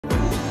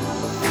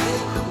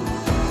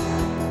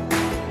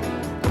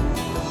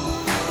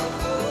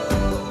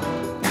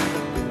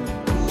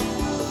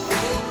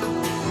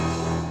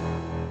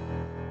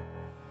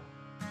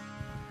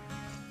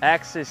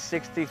Axis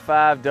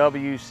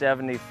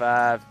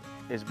 65W75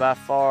 is by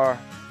far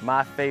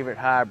my favorite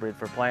hybrid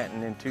for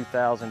planting in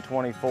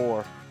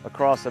 2024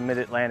 across the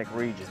Mid-Atlantic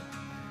region.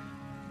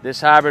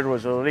 This hybrid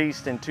was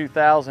released in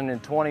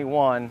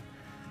 2021,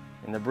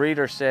 and the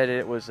breeder said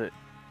it was the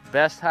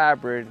best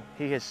hybrid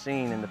he has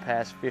seen in the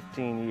past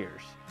 15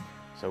 years.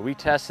 So we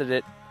tested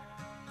it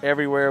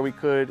everywhere we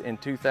could in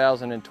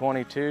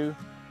 2022,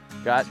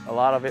 got a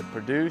lot of it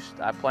produced.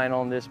 I plan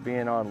on this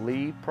being our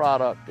lead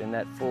product in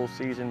that full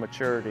season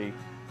maturity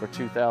for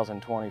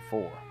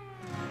 2024.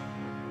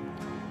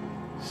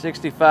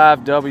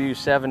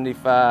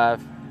 65W75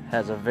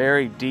 has a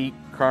very deep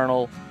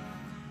kernel.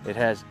 It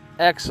has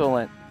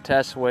excellent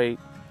test weight.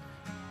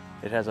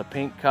 It has a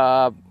pink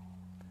cob,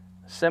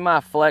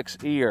 semi-flex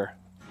ear.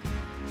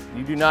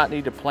 You do not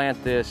need to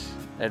plant this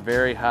at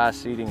very high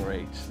seeding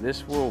rates.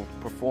 This will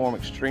perform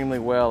extremely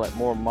well at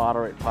more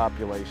moderate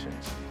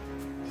populations.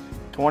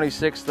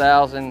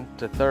 26,000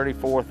 to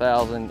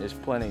 34,000 is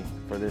plenty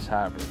for this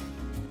hybrid.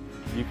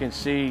 You can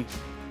see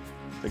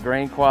the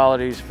grain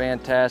quality is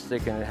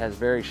fantastic, and it has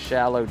very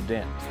shallow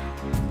dent.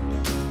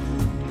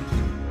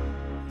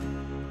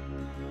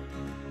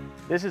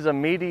 This is a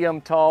medium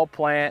tall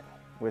plant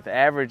with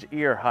average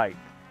ear height.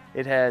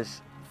 It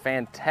has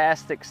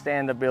fantastic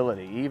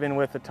standability. Even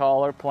with the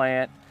taller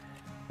plant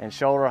and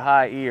shoulder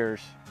high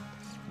ears,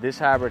 this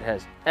hybrid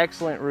has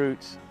excellent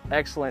roots,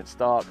 excellent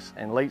stalks,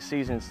 and late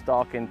season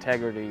stalk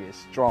integrity is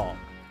strong.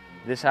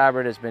 This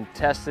hybrid has been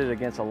tested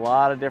against a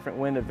lot of different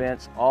wind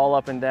events all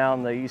up and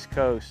down the East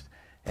Coast,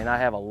 and I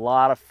have a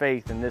lot of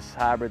faith in this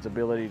hybrid's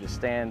ability to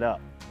stand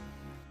up.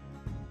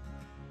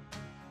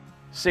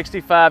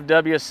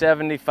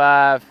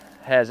 65W75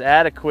 has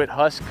adequate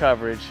husk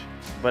coverage,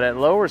 but at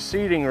lower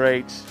seeding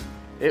rates,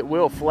 it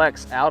will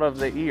flex out of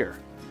the ear.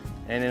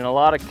 And in a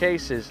lot of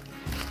cases,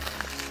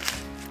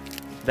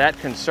 that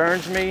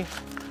concerns me,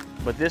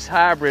 but this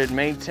hybrid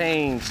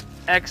maintains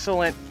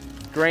excellent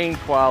grain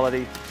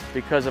quality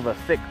because of a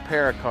thick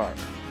pericarp.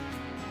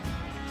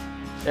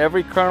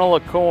 Every kernel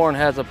of corn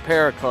has a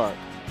pericarp,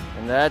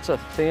 and that's a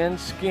thin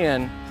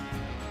skin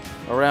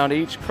around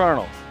each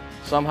kernel.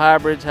 Some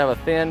hybrids have a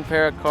thin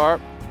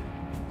pericarp,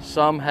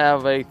 some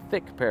have a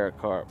thick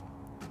pericarp.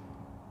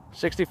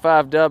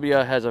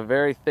 65W has a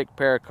very thick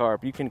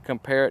pericarp. You can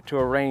compare it to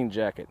a rain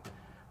jacket.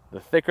 The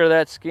thicker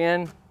that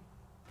skin,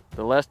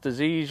 the less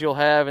disease you'll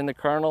have in the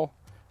kernel,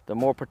 the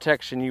more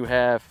protection you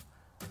have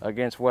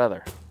against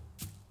weather.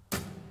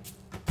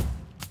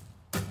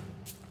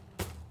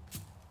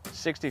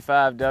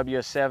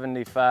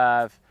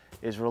 65W75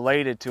 is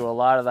related to a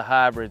lot of the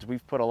hybrids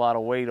we've put a lot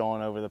of weight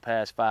on over the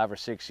past 5 or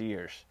 6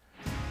 years.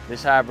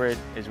 This hybrid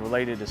is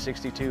related to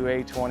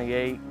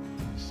 62A28,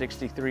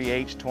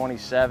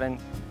 63H27, and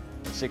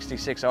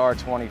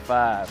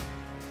 66R25.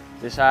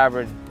 This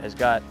hybrid has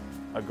got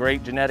a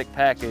great genetic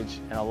package,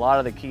 and a lot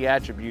of the key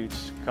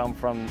attributes come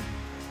from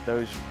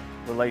those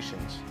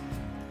relations.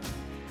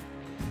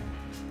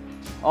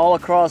 All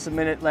across the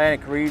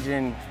Mid-Atlantic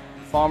region,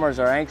 farmers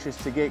are anxious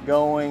to get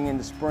going in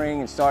the spring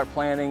and start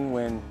planting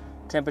when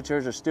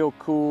temperatures are still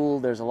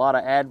cool. There's a lot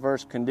of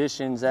adverse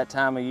conditions that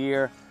time of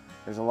year.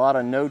 There's a lot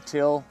of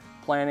no-till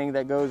planting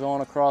that goes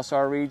on across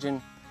our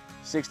region.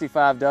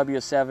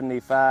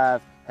 65W75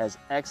 has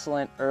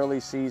excellent early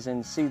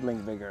season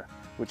seedling vigor,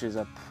 which is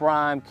a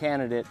prime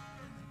candidate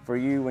for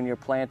you when you're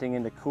planting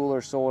into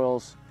cooler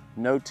soils,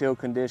 no-till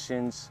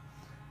conditions,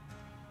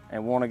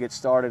 and want to get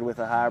started with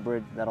a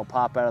hybrid that'll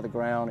pop out of the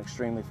ground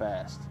extremely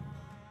fast.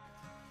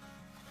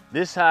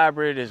 This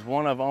hybrid is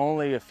one of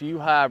only a few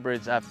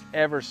hybrids I've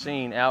ever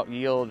seen out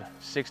yield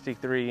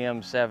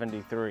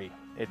 63M73.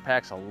 It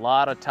packs a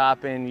lot of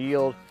top end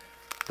yield,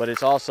 but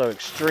it's also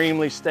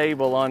extremely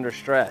stable under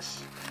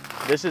stress.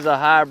 This is a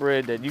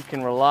hybrid that you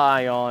can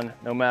rely on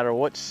no matter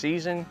what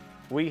season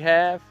we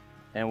have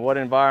and what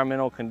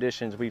environmental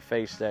conditions we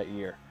face that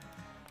year.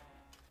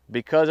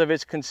 Because of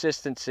its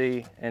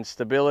consistency and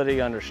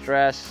stability under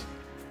stress,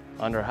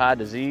 under high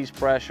disease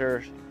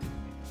pressures,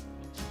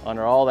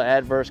 under all the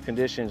adverse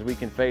conditions we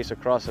can face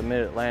across the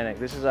Mid-Atlantic,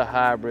 this is a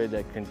hybrid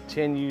that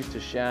continues to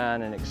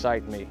shine and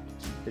excite me.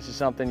 This is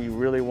something you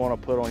really want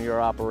to put on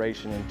your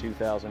operation in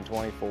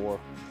 2024,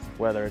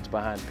 whether it's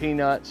behind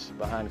peanuts,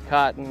 behind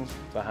cotton,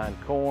 behind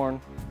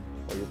corn,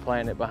 or you're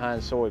planting it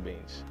behind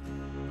soybeans.